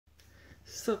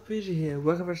Sup, Vijay here.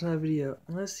 Welcome back to another video.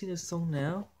 I'm gonna sing a song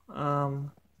now.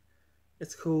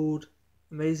 It's called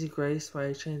Amazing Grace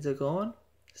by Chains Are Gone.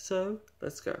 So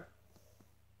let's go.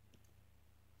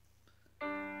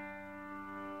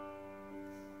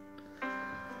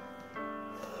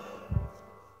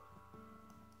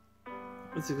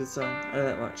 It's a good song. I know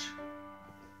that much.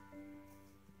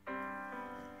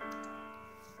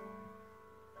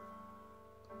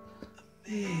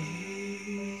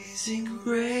 Amazing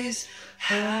grace,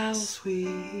 how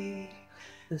sweet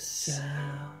the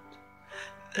sound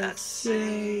that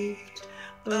saved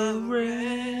a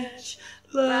wretch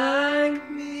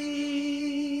like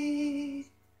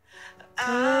me.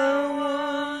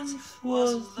 I once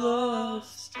was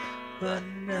lost, but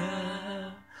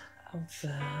now I'm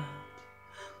found.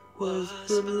 Was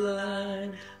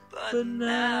blind, but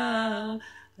now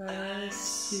I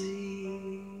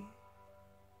see.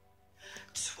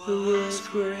 'Twas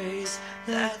grace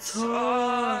that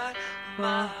taught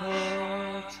my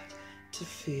heart to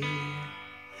fear,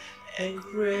 and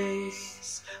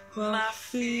grace my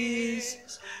fears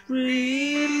relieved.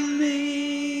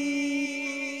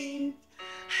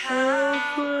 How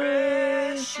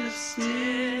precious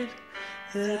did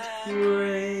that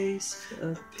grace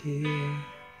appear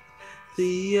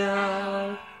the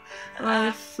hour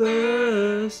I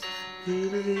first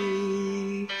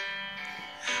believed.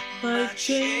 My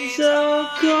chains are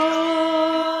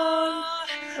gone,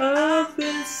 I've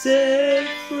been set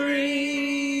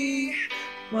free.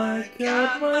 My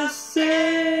God, my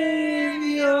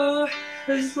Savior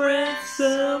has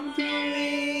ransomed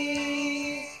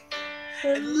me.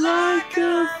 And like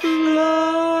a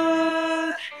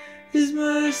flood, His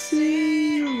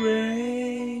mercy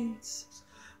reigns.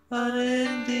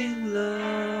 Unending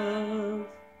love,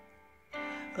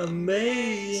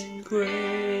 amazing grace.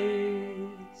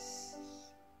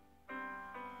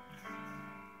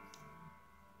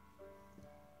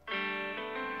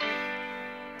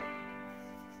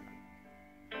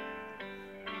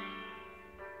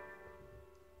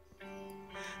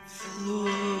 The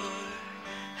Lord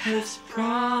has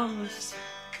promised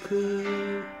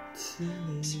good to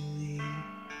me.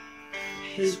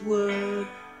 His word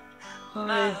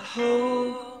my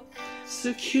hope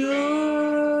secures.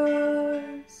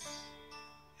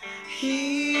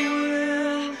 He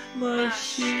will my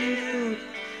shield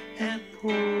and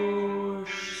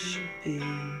portion be,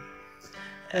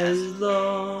 as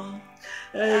long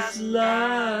as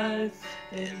life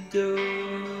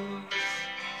endures.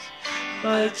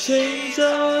 My chains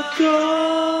are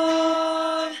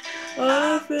gone,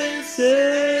 I've been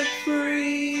set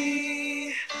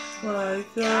free. My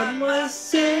God, my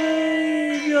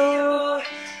Savior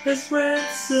has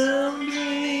ransomed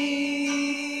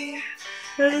me.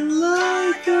 And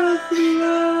like a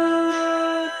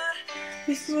flood,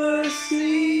 His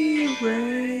mercy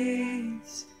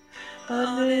reigns.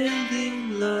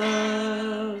 Unending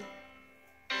love,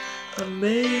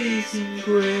 amazing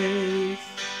grace.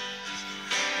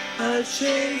 My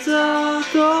chains are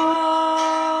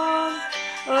gone,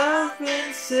 I've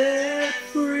been set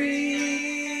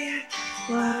free.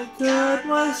 My God,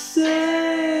 my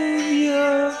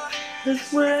Savior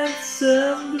has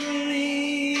ransomed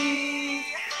me.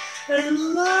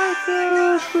 And like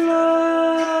a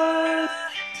flood,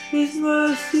 His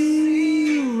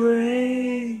mercy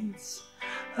reigns.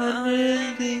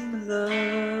 Unending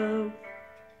love,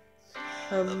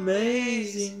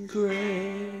 amazing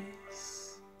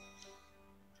grace.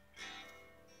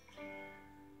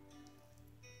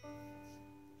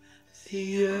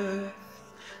 The earth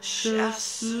shall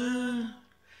soon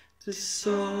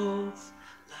dissolve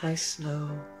like snow.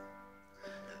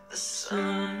 The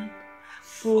sun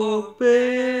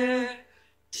forbear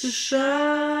to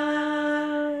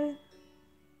shine,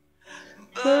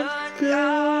 but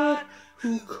God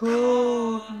who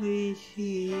called me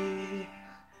here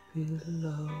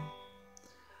below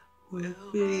will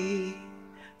be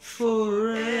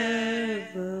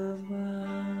forever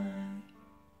mine.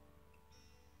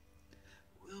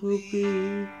 Will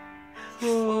be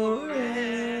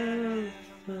forever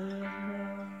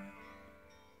mine.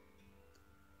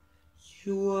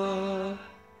 You are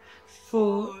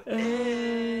forever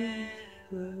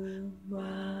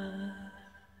mine.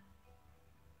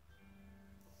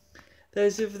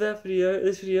 That's it for that video.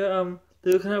 This video,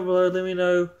 leave a comment below. Let me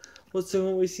know what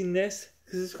song we see next.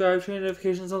 Subscribe, turn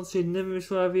notifications on so you never miss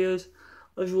one of our videos.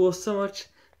 Love you all so much.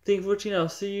 Thank you for watching. I'll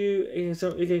see you again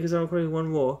because I'm recording one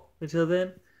more. Until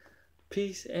then,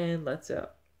 peace and lights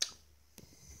out.